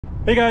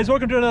Hey guys,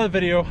 welcome to another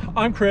video.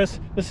 I'm Chris,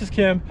 this is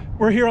Kim.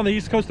 We're here on the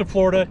east coast of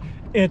Florida,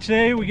 and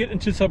today we get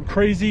into some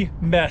crazy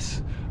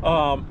mess.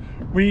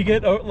 We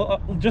get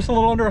just a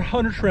little under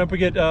 100 shrimp. We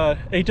get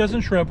 8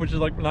 dozen shrimp, which is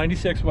like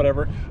 96,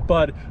 whatever,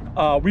 but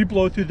we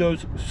blow through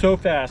those so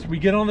fast. We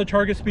get on the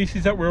target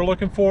species that we're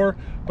looking for,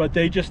 but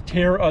they just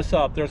tear us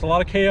up. There's a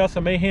lot of chaos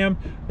and mayhem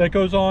that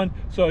goes on,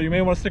 so you may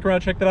want to stick around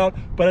and check that out.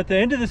 But at the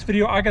end of this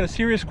video, I got a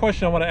serious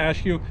question I want to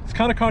ask you. It's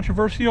kind of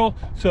controversial,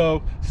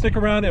 so stick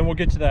around and we'll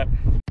get to that.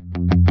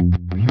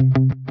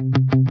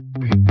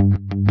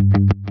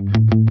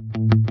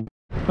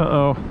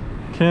 Uh-oh,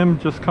 Kim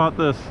just caught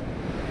this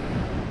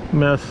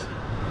mess.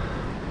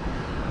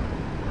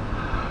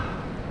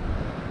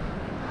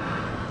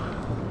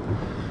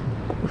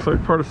 Looks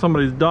like part of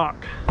somebody's dock.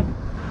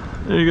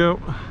 There you go.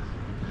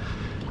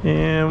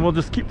 And we'll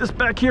just keep this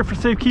back here for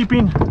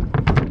safekeeping.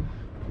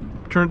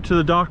 Turn it to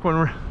the dock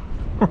when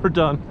we're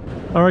done.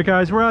 All right,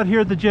 guys, we're out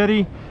here at the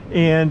jetty,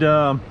 and you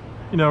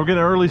know, we're getting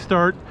an early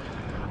start.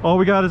 All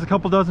we got is a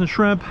couple dozen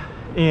shrimp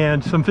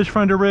and some fish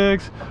finder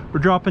rigs. We're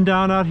dropping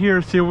down out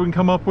here to see what we can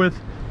come up with.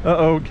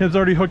 Uh-oh, Kim's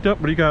already hooked up.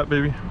 What do you got,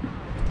 baby?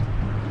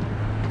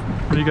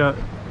 What do you got?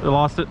 I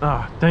lost it.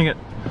 Ah, oh, dang it.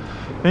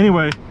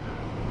 Anyway,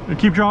 we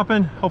keep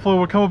dropping. Hopefully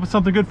we'll come up with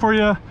something good for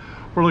you.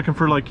 We're looking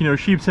for, like, you know,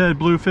 sheep's head,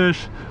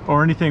 bluefish,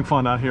 or anything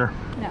fun out here.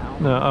 No.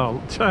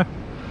 No. Oh,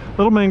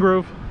 little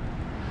mangrove.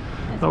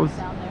 That was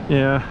down there.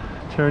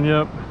 Yeah, tearing you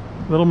up.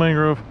 Little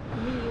mangrove.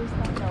 We use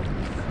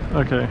them.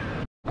 Okay.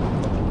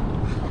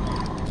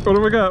 What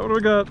do we got? What do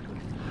we got?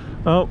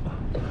 Oh,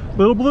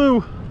 little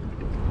blue.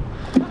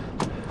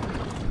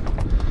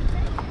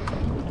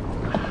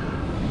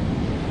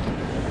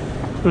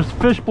 There's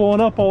fish blowing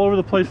up all over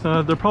the place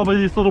now. They're probably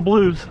these little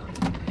blues.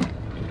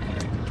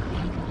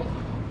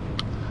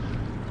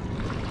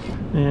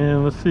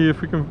 And let's see if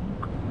we can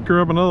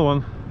grab another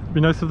one. It'd be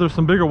nice if there's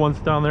some bigger ones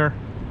down there.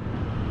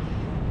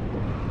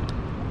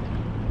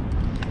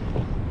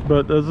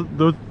 But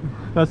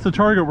that's the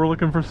target. We're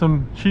looking for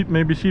some sheep,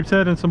 maybe sheep's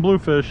head and some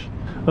bluefish.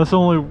 That's the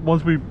only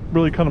ones we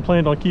really kind of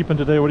planned on keeping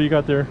today. What do you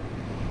got there?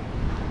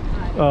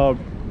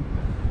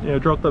 Yeah,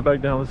 drop that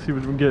back down. Let's see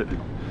what we can get.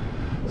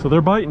 So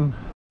they're biting.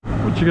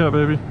 What you got,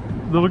 baby?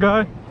 Little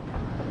guy?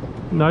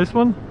 Nice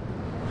one.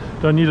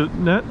 Do I need a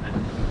net?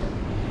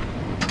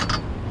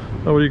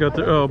 Oh, what do you got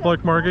there? Oh,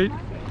 black margate.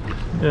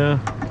 Yeah.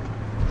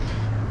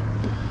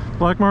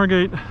 Black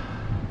margate.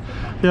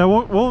 Yeah,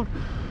 we'll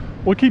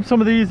keep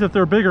some of these if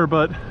they're bigger,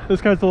 but this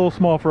guy's a little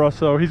small for us,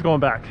 so he's going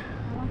back.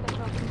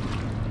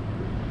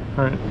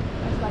 All right.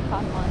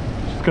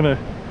 Just gonna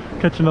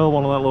catch another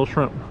one on that little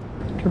shrimp.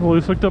 Careful,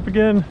 he's hooked up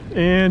again,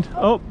 and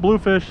oh,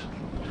 bluefish.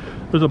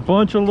 There's a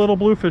bunch of little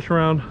bluefish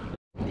around.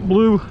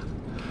 Blue,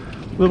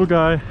 little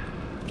guy.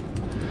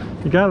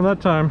 You got him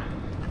that time.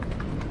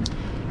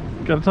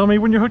 Gotta tell me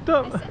when you're hooked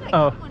up.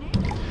 Oh,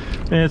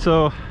 and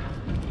so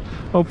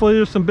hopefully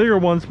there's some bigger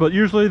ones, but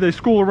usually they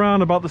school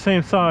around about the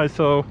same size.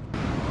 So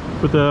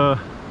with the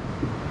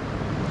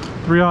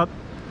 3/0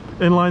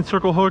 inline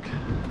circle hook,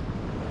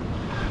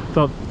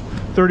 about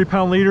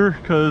 30-pound leader,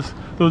 because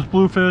those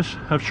bluefish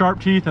have sharp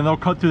teeth and they'll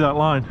cut through that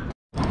line.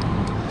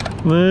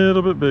 A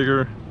little bit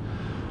bigger.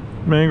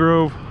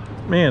 Mangrove.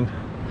 Man,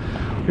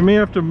 we may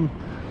have to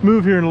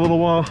move here in a little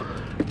while.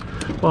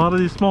 A lot of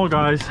these small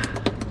guys,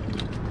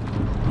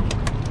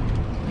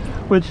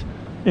 which,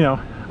 you know,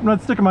 I'm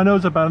not sticking my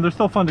nose up at them. They're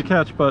still fun to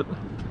catch, but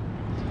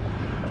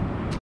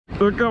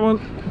we got one.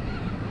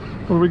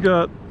 What do we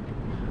got?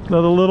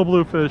 Another little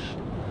bluefish.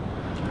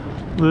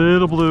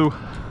 Little blue.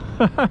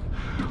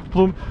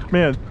 Blue.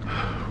 Man,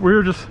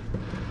 we're just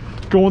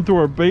going through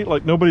our bait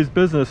like nobody's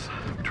business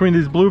between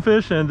these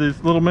bluefish and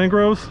these little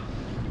mangroves.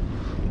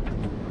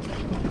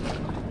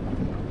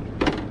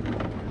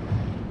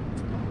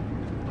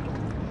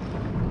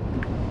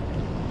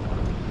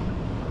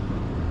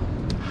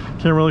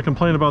 Can't really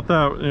complain about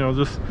that. You know,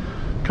 just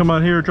come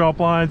out here, drop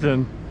lines,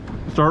 and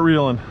start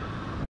reeling.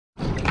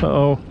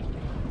 Uh-oh.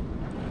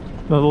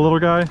 Another little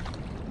guy.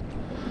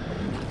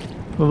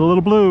 Another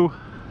little blue.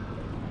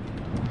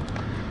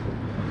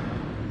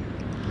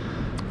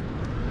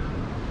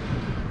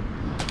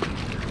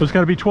 There's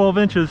got to be 12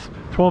 inches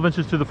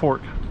to the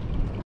fork.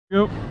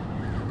 Yep.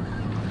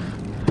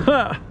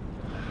 Ha!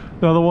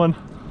 Another one.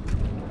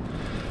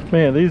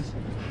 Man, these,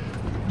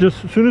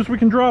 just as soon as we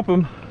can drop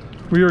them,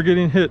 we are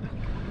getting hit.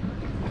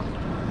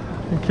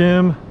 And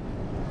Kim,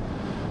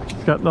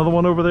 he's got another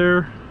one over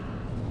there.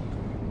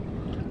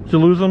 Did you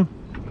lose him?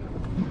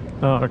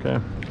 Oh, okay.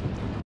 Like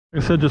I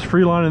said, just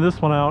free lining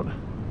this one out.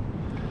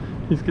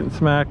 He's getting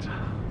smacked.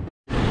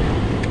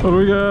 What do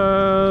we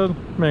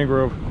got?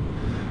 Mangrove.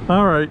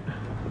 All right.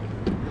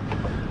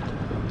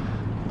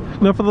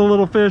 Enough of the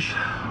little fish.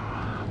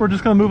 We're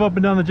just gonna move up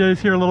and down the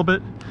jetties here a little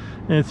bit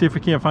and see if we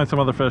can't find some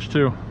other fish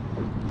too.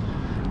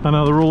 I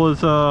know the rule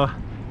is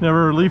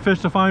never leave fish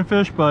to find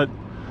fish, but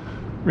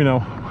you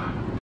know.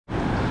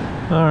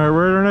 All right,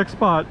 we're at our next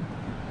spot.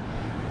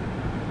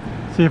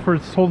 See if we're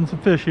holding some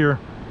fish here.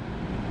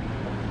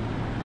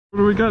 What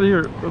do we got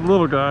here? A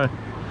little guy.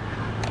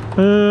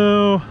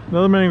 Oh,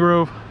 another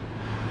mangrove.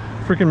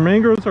 Freaking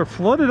mangroves are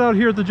flooded out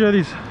here at the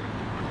jetties.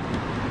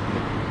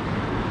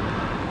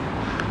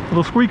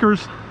 Little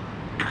squeakers.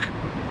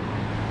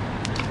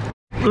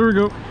 There we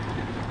go.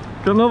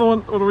 Got another one.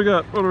 What do we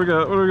got? What do we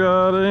got? What do we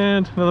got?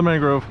 And another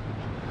mangrove.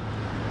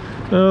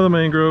 Another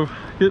mangrove.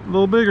 Getting a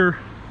little bigger.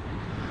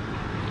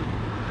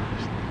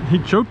 He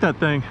choked that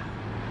thing.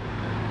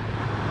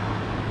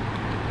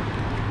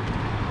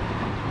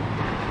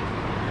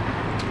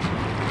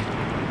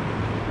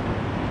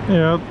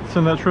 Yeah, I'll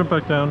send that shrimp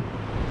back down.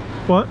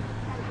 What?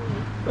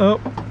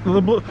 Oh,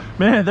 the blue.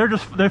 Man,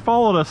 they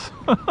followed us.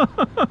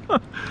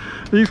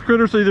 These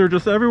critters are either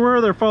just everywhere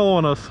or they're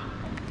following us.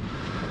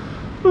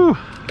 Whew.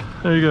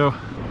 There you go.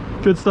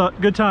 Good stuff.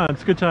 Good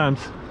times. Good times.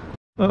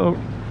 Uh-oh.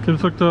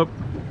 Kim's hooked up.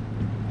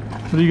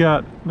 What do you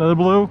got? Another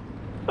blue?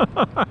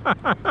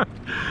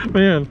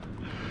 Man.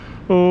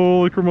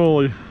 Holy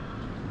cramoly.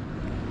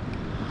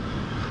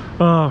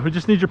 We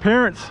just need your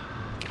parents.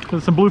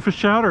 Get some bluefish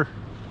chowder.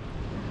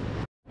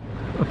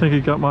 I think he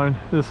got mine.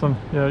 This one.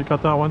 Yeah, he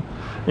got that one.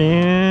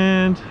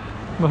 And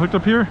am I hooked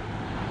up here?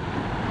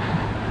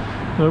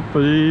 Nope,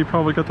 but he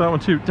probably got that one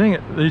too. Dang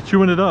it, he's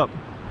chewing it up.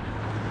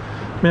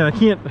 Man, I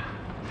can't.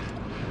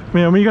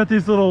 Man, when you got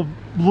these little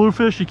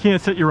bluefish, you can't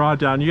set your rod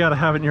down. You got to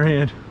have it in your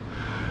hand.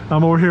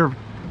 I'm over here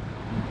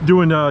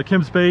doing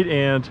Kim's bait,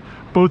 and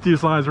both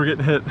these lines were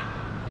getting hit.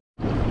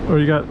 What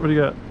do you got? What do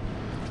you got?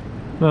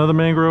 Another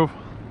mangrove.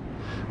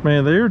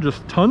 Man, there are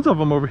just tons of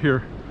them over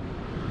here.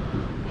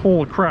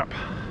 Holy crap.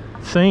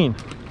 Insane.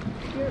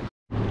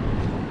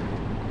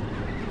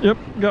 Yep,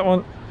 got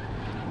one.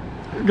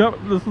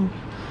 Got this one.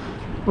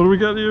 What do we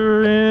got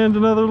here? And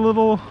another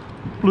little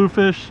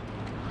bluefish.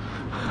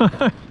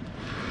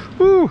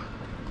 Woo!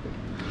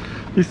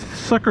 These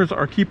suckers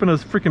are keeping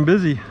us freaking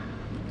busy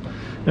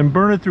and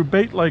burning through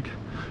bait like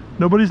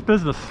nobody's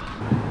business.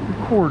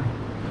 Cord.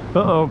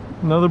 Uh-oh,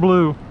 another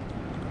blue.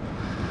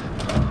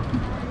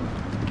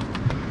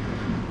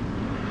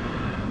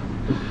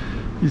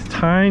 These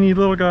tiny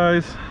little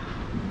guys.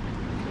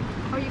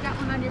 Oh, you got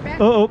one on your back?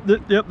 Uh-oh,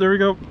 yep, there we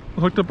go.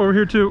 Hooked up over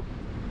here too.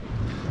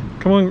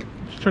 Come on,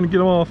 just trying to get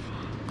them off.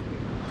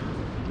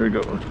 There we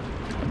go.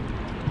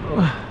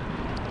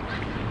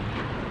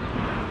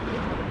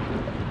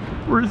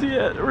 Where is he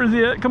at? Where is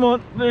he at? Come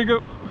on, there you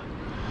go.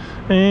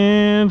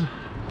 And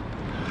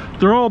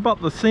they're all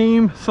about the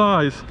same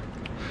size.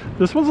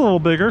 This one's a little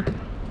bigger.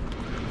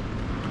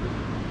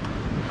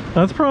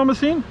 That's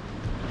promising.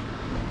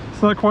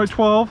 It's not quite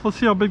 12. Let's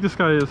see how big this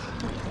guy is.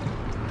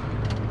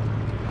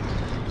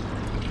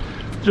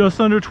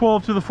 Just under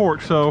 12 to the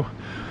fork. So,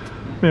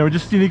 man, we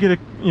just need to get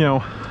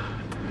a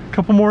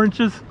couple more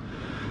inches,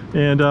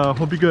 and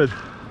we'll be good.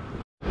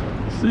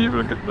 See if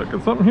I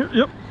got something here.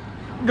 Yep,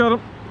 got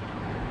him.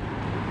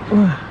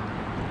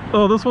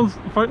 Oh, this one's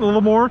fighting a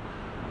little more.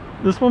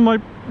 This one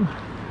might.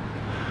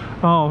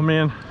 Oh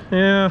man,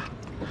 yeah,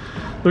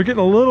 they're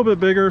getting a little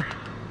bit bigger.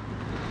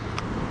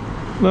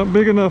 Not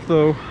big enough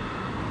though.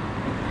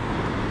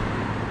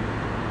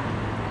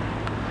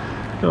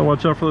 Gotta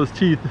watch out for those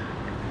teeth.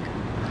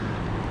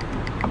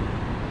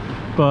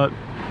 But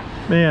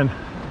man,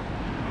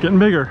 getting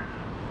bigger.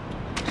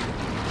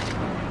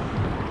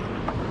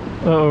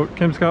 Uh-oh,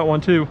 Kim's got one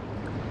too.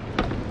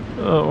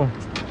 Uh-oh.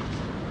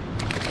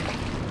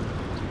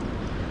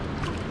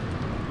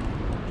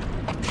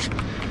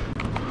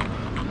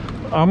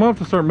 I'm gonna have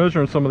to start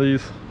measuring some of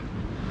these,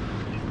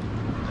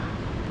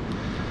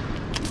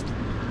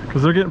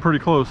 because they're getting pretty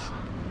close,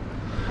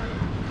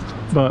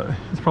 but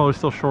it's probably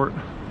still short.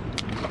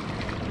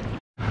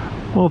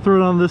 We'll throw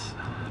it on this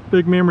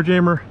big mammer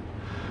jammer.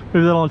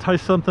 Maybe that'll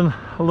entice something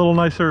a little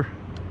nicer.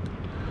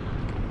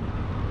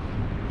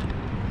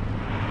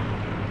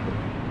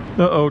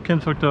 Uh-oh,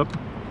 Kim's hooked up.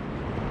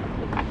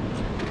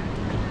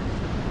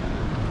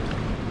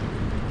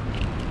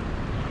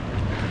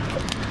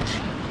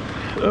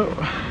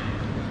 Oh.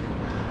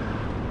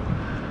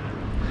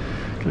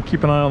 Gotta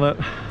keep an eye on that.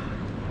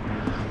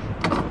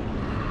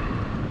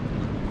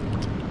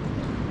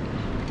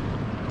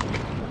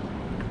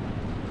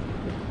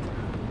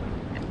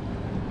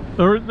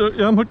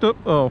 Yeah, I'm hooked up.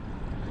 Oh.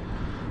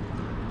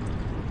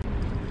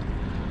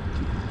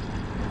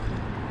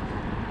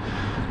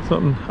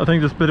 Something, I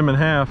think, just bit him in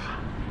half.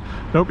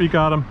 Nope, you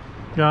got him.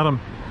 Got him.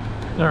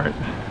 All right,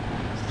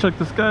 let's check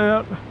this guy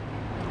out.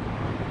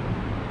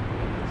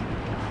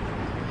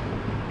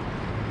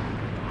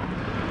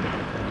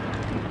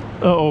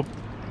 Uh-oh.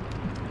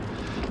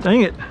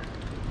 Dang it.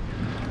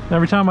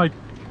 Every time I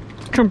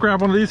come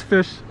grab one of these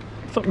fish,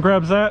 something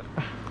grabs that.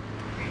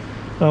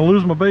 I'll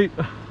lose my bait.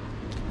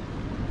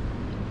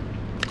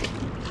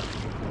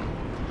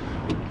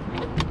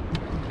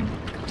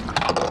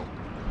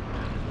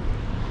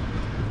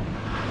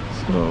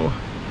 So,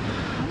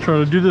 try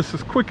to do this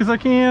as quick as I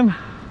can,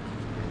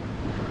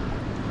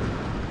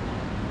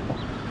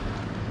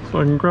 so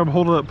I can grab a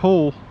hold of that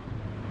pole.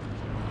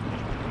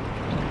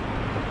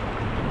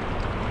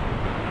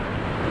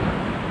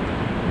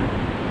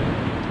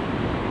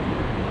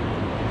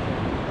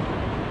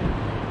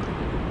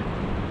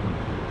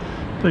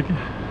 Take it.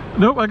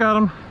 Nope, I got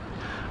him.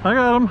 I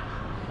got him.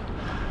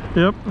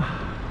 Yep.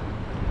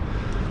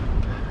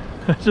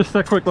 Just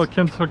that quick. Look,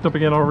 Ken's hooked up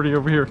again already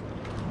over here.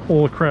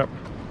 Holy crap.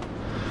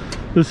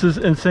 This is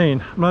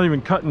insane. I'm not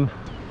even cutting.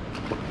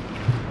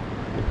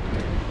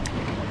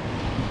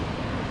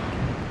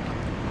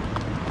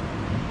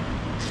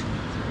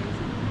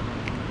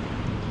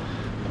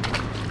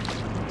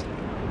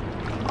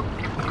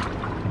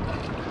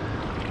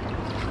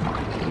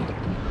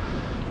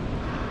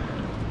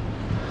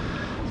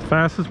 As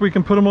fast as we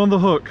can put them on the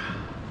hook.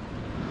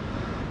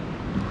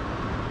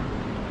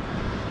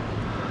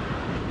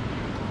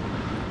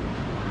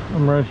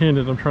 I'm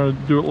right-handed. I'm trying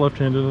to do it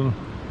left-handed, and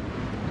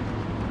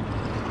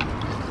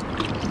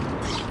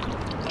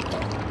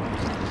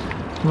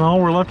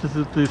all we're left is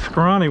these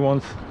scrawny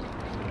ones,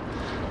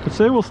 which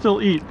they will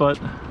still eat, but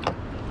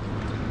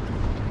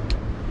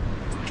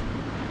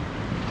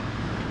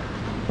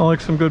I like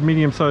some good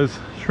medium-sized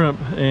shrimp.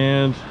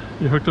 And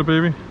you hooked up,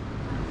 baby?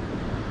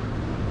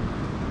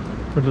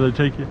 Where do they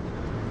take you?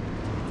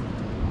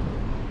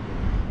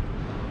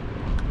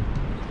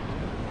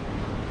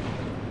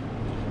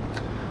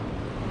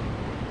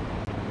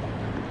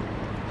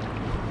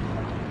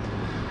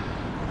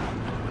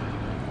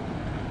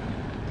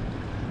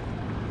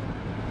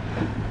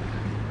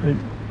 Hey.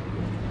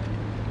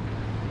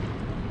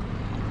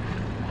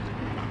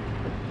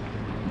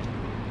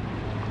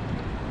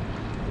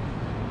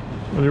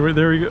 Anyway,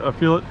 there you go. I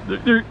feel it.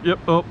 There, yep.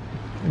 Oh,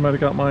 you might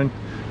have got mine.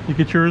 You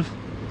get yours?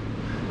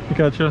 You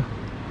gotcha.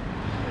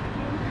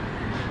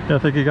 Yeah, I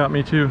think he got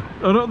me too.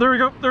 Oh no, there we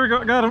go. There we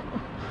go. Got him.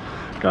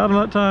 Got him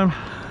that time.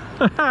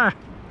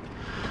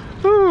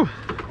 Woo!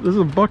 This is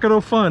a bucket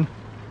of fun.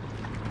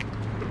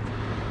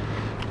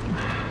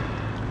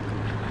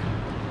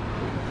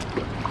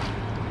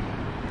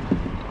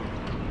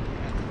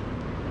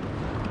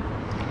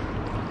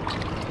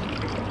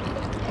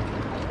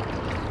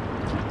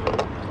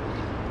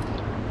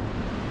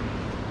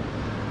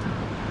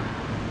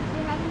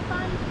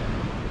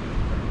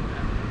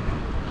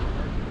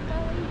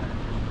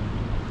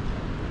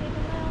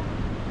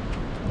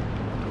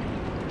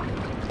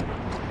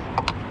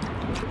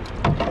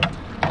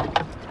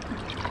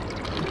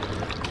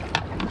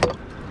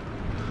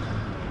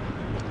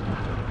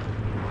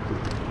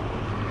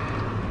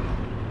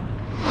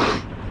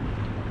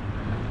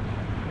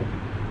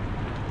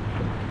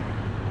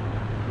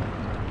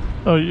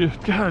 Oh, you,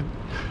 God.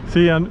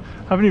 See, I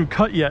haven't even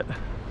cut yet.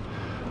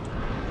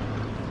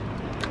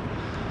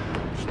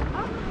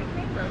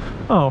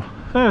 Oh,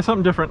 yeah,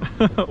 something different.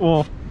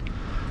 Well,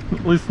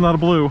 at least not a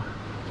blue.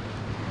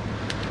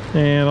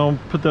 And I'll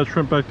put that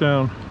shrimp back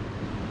down.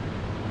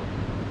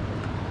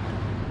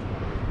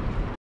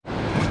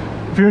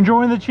 If you're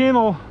enjoying the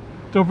channel,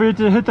 don't forget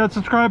to hit that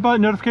subscribe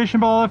button, notification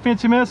bell, all that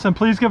fancy mess, and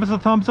please give us a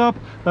thumbs up.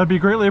 That'd be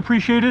greatly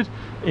appreciated.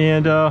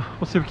 And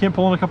we'll see if we can't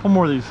pull in a couple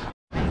more of these.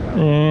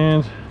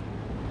 And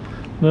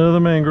another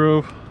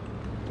mangrove.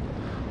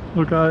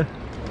 Little guy.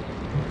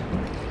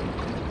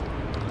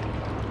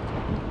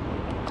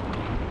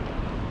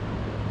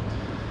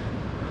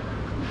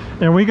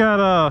 And we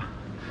got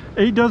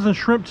 8 dozen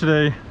shrimp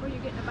today. Where are you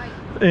getting a bite?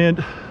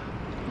 And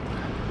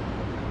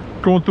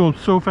going through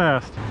them so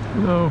fast.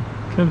 No,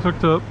 Ken's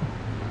hooked up.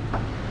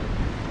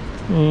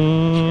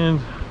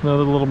 And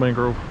another little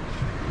mangrove.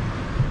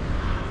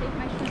 Save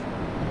my shrimp.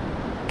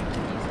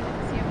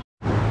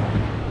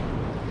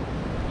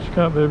 What you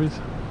got, babies?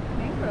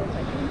 Mangrove,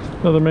 I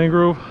think. Another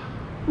mangrove.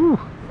 Whew.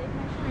 Save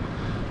my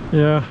shrimp.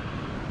 Yeah,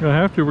 gonna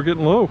have to. We're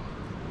getting low.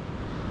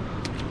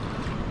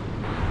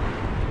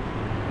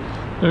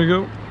 There you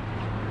go.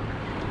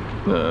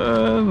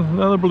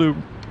 Another blue.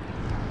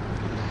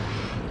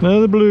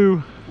 Another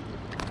blue.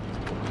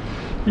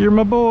 You're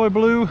my boy,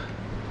 Blue.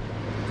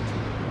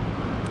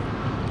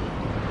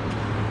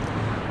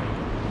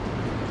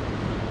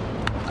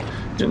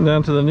 Getting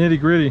down to the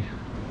nitty-gritty.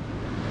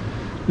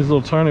 These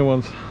little tiny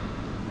ones.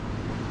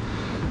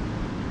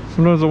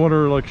 Sometimes I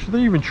wonder, like, should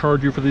they even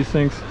charge you for these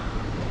things?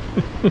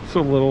 It's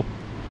so little.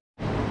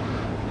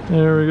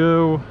 There we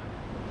go.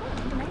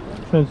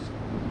 And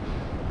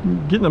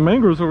getting the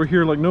mangroves over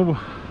here like no,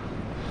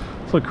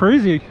 it's like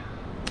crazy.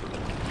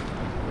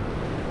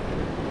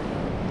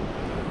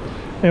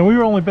 And we've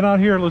only been out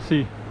here, let's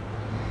see,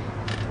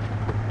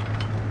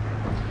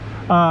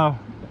 a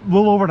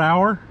little over an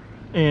hour,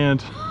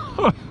 and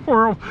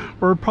we're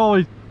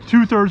probably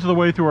 2/3 of the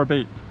way through our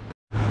bait.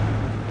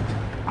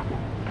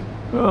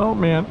 Oh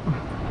man.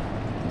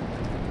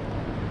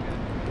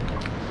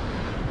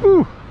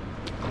 Whew.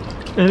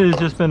 It has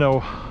just been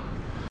a,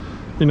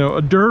 you know,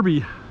 a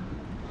derby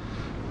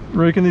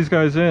raking these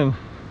guys in.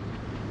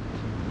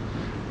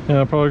 And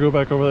I'll probably go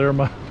back over there.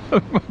 My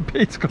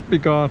bait's gonna be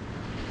gone.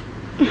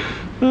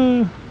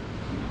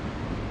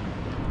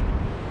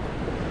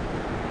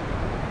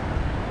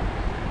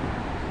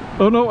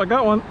 Oh no, I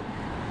got one.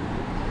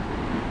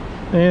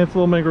 And it's a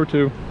little mangrove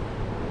too.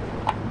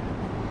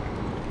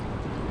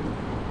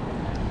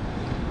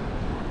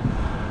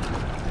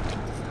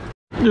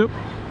 Yep,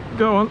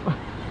 got one.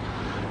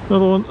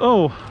 Another one.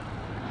 Oh,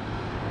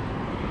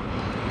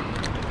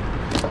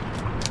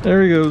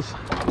 there he goes.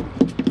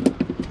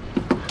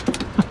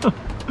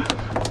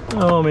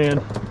 Oh man,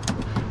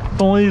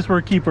 If only these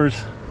were keepers.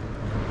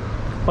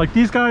 Like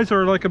these guys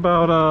are like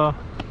about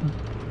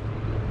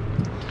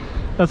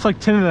that's like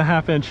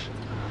 10.5 inch.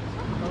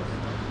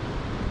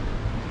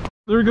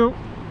 There we go.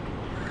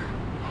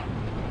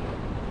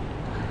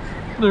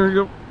 There we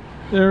go.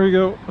 There we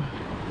go.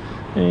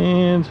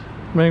 And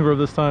mangrove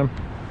this time.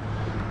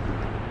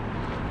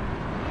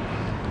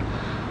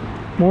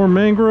 More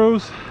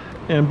mangroves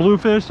and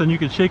bluefish than you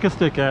could shake a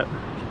stick at.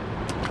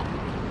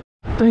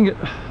 Dang it.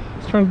 I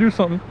was trying to do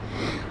something.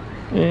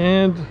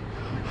 And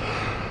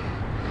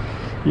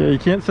yeah, you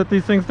can't set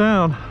these things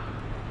down.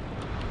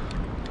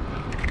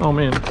 Oh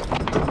man.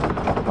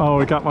 Oh,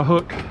 it got my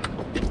hook.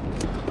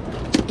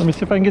 Let me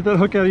see if I can get that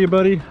hook out of you,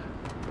 buddy.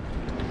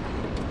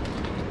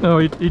 No,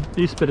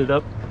 he spit it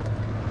up.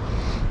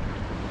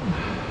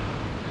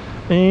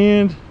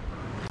 And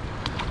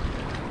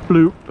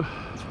bloop.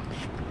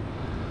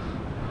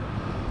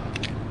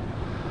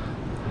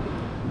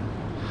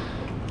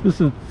 This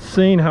is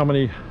insane how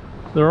many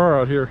there are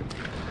out here.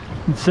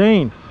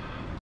 Insane.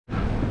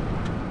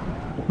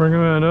 Bring in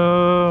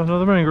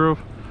another mangrove.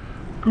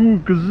 Ooh,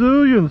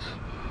 gazillions.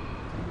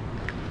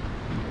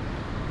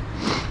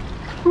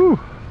 Whew.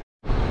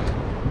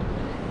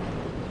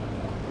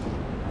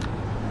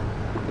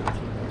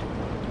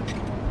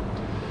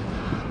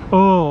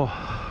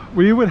 Oh,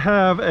 we would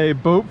have a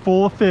boat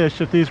full of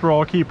fish if these were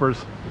all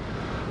keepers.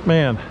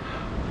 Man,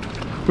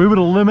 we would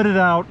have limited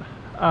out,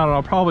 I don't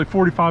know, probably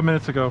 45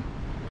 minutes ago.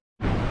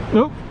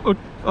 Nope.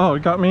 Oh,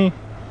 it got me.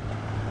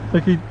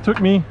 Like he took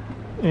me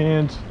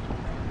and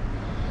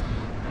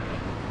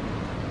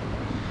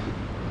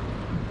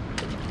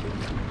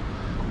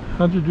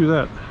how'd you do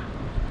that?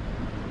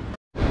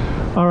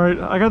 All right,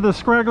 I got this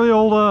scraggly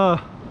old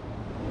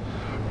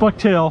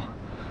bucktail.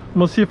 I'm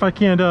gonna see if I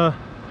can, are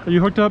you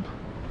hooked up?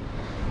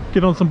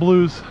 Get on some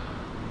blues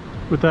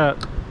with that.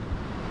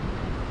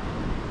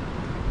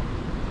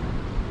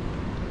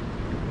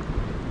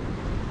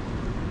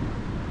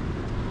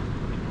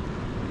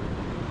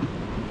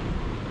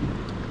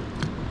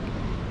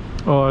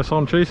 Oh, I saw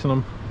him chasing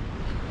them.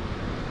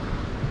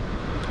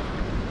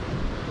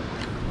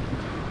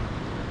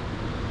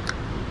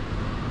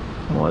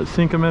 I'll let it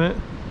sink a minute.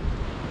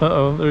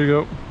 Uh-oh, there you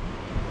go.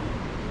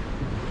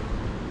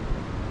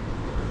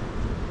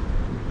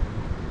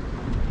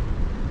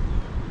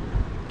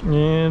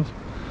 And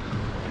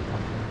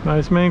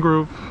nice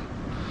mangrove.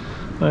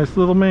 Nice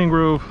little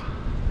mangrove.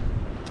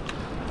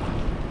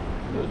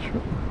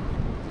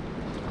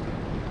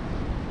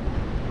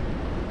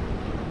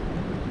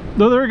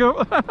 No, there we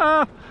go.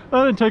 That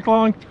didn't take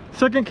long.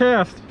 Second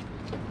cast.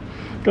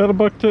 Got a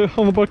bucktail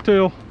on the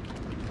bucktail.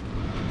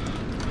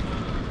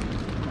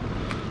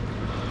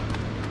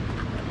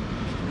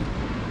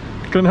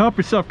 Couldn't help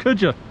yourself,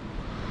 could you?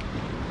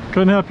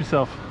 Couldn't help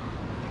yourself.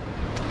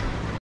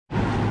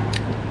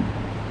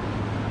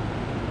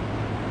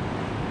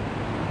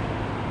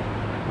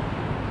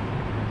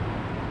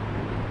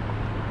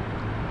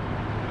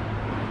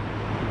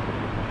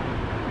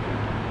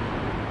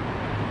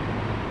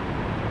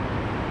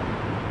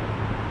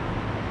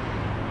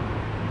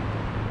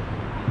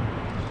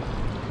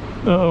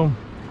 Uh-oh.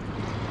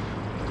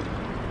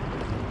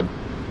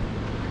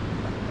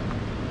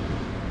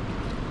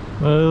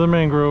 Another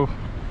mangrove.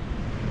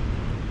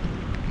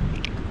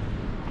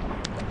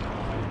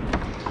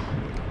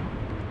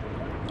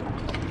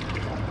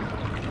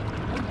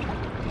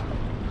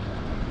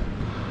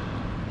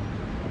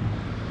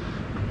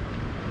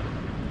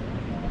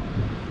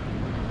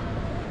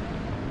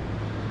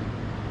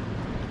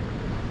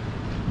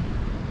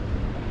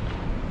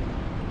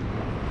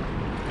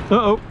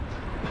 Uh-oh.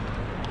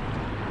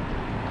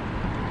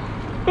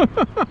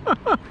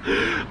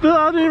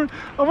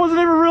 I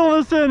wasn't even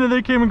reeling this in and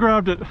they came and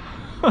grabbed it.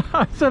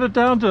 I set it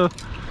down to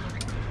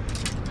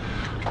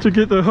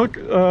get the hook,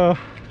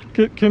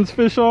 get Kim's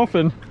fish off,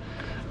 and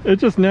it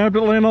just nabbed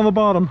it laying on the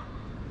bottom.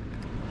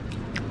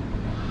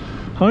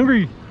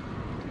 Hungry.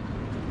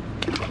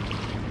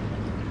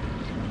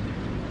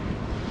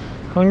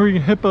 Hungry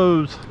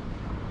hippos.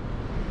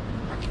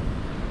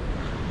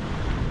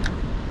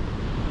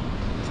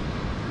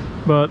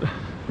 But,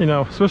 you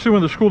know, especially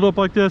when they're schooled up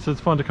like this,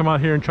 it's fun to come out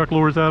here and chuck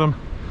lures at them.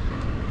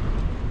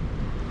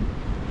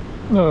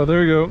 Oh,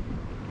 there you go.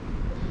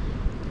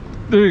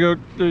 There you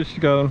go. There, she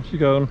got him. She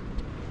got him.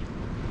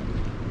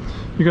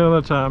 You got him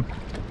that time.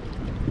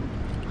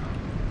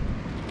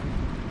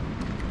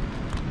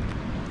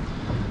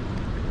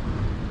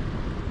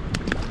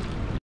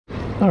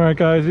 All right,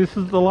 guys, this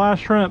is the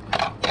last shrimp.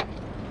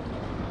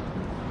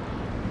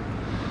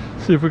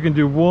 See if we can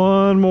do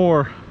one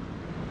more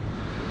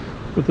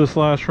with this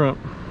last shrimp.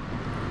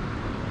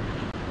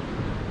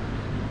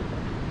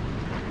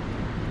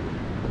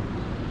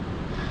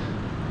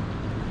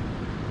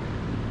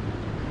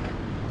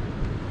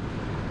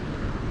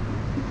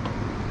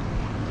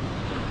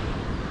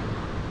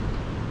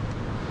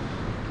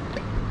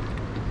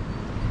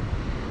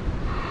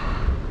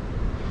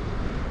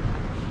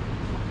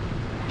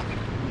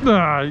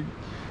 Ah,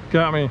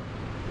 got me.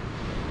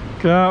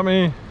 Got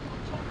me.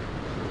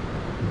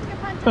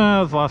 Ah, that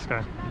was the last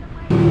guy.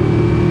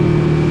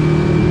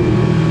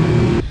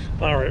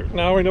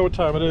 we know what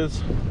time it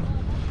is.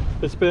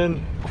 It's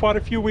been quite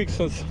a few weeks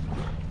since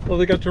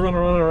Lily got to run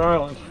around our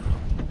island.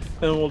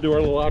 And we'll do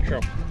our little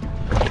outro.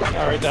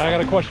 All right, now I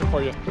got a question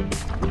for you.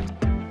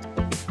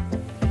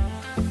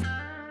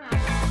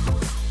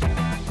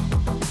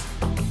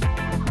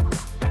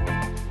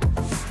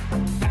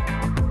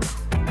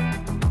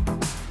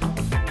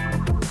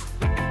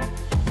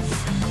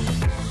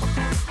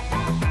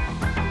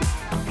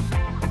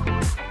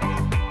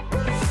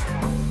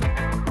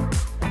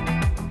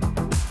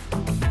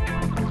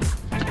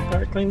 All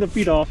right, clean the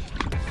feet off.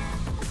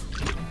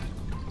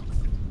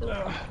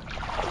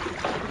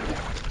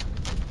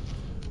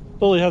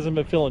 Lily hasn't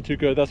been feeling too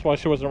good. That's why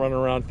she wasn't running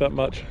around that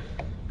much.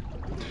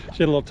 She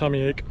had a little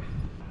tummy ache.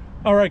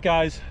 All right,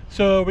 guys.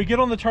 So we get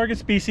on the target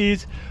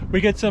species. We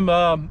get some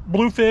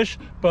bluefish,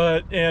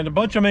 and a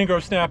bunch of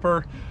mangrove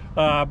snapper.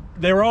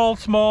 They were all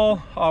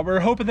small. We were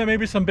hoping that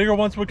maybe some bigger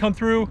ones would come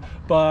through,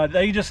 but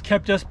they just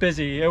kept us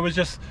busy. It was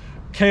just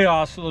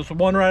chaos. There was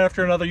one right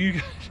after another.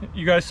 You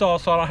guys saw,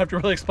 so I don't have to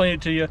really explain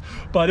it to you,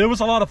 but it was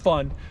a lot of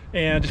fun,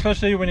 and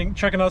especially when you're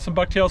checking out some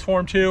bucktails for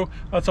them too,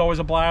 that's always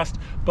a blast.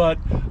 But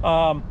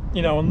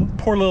you know,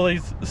 poor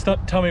Lily's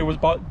tummy was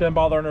been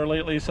bothering her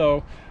lately,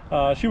 so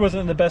she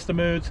wasn't in the best of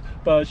moods,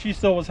 but she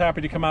still was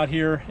happy to come out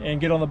here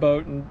and get on the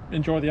boat and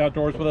enjoy the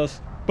outdoors with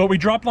us. But we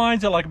dropped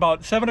lines at like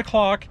about 7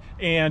 o'clock,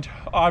 and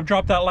I've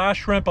dropped that last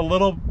shrimp a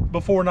little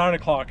before 9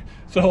 o'clock,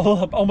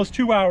 so almost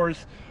 2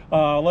 hours,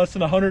 less than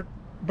 100,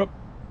 but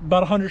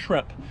about 100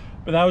 shrimp.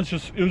 But that was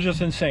it was just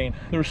insane.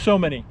 There were so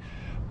many.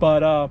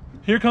 But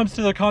here comes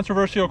to the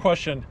controversial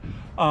question.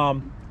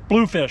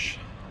 Bluefish.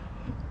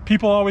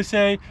 People always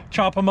say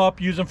chop them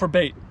up, use them for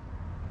bait.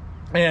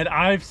 And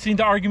I've seen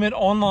the argument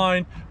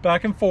online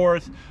back and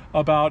forth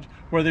about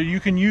whether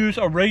you can use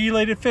a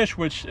regulated fish,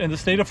 which in the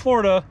state of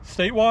Florida,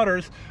 state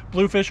waters,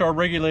 bluefish are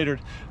regulated.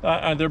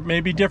 They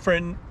may be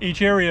different in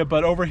each area,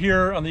 but over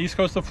here on the east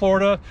coast of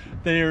Florida,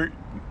 they're,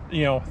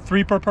 you know,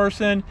 3 per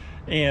person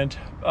and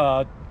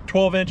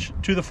 12-inch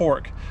to the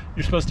fork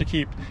you're supposed to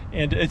keep.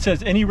 And it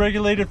says any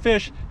regulated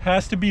fish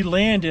has to be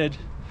landed,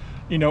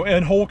 you know,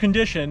 in whole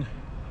condition.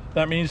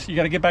 That means you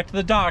got to get back to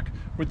the dock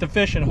with the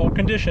fish in whole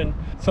condition.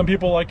 Some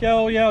people are like,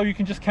 oh yeah, you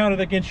can just count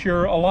it against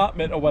your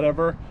allotment or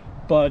whatever,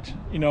 but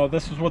you know,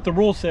 this is what the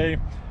rules say.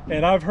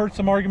 And I've heard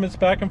some arguments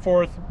back and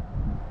forth.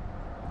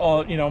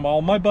 You know,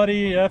 all my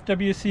buddy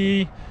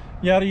FWC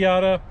yada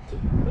yada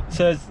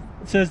says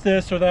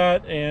this or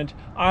that, and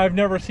I've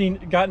never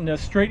gotten a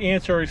straight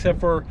answer,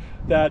 except for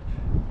that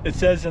it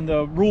says in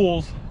the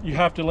rules you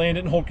have to land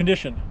it in whole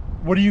condition.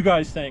 What do you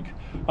guys think?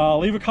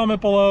 Leave a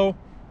comment below.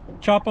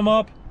 Chop them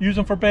up, use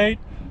them for bait,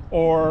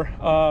 or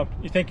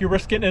you think you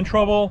risk getting in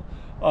trouble?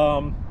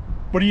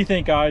 What do you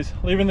think, guys?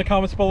 Leave in the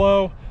comments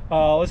below.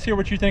 Let's hear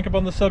what you think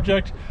about the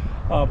subject.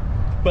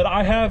 But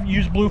I have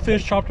used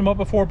bluefish, chopped them up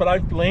before, but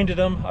I've landed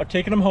them, I've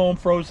taken them home,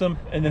 froze them,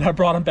 and then I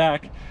brought them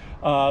back.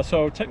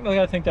 So technically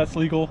I think that's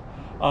legal.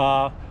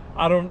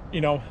 I don't, you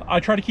know,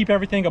 I try to keep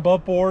everything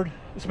above board,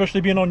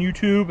 especially being on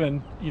YouTube,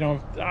 and you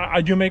know,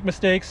 I do make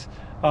mistakes.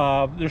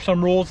 There's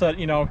some rules that,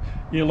 you know,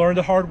 you learn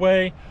the hard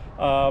way.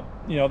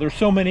 You know, there's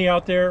so many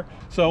out there.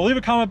 So leave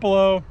a comment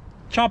below.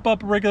 Chop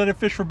up a regulated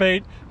fish for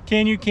bait.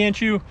 Can you,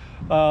 can't you?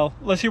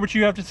 Let's hear what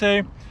you have to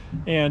say.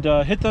 And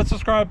hit that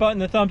subscribe button,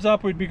 the thumbs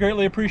up would be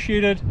greatly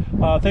appreciated.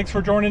 Thanks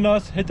for joining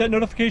us. Hit that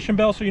notification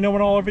bell so you know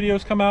when all our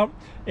videos come out.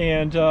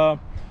 And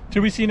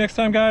till we see you next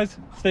time, guys,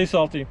 stay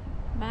salty.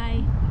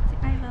 Bye.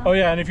 Oh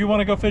yeah, and if you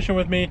want to go fishing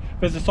with me,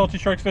 visit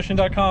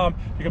saltystrikesfishing.com.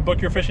 You can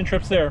book your fishing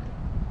trips there.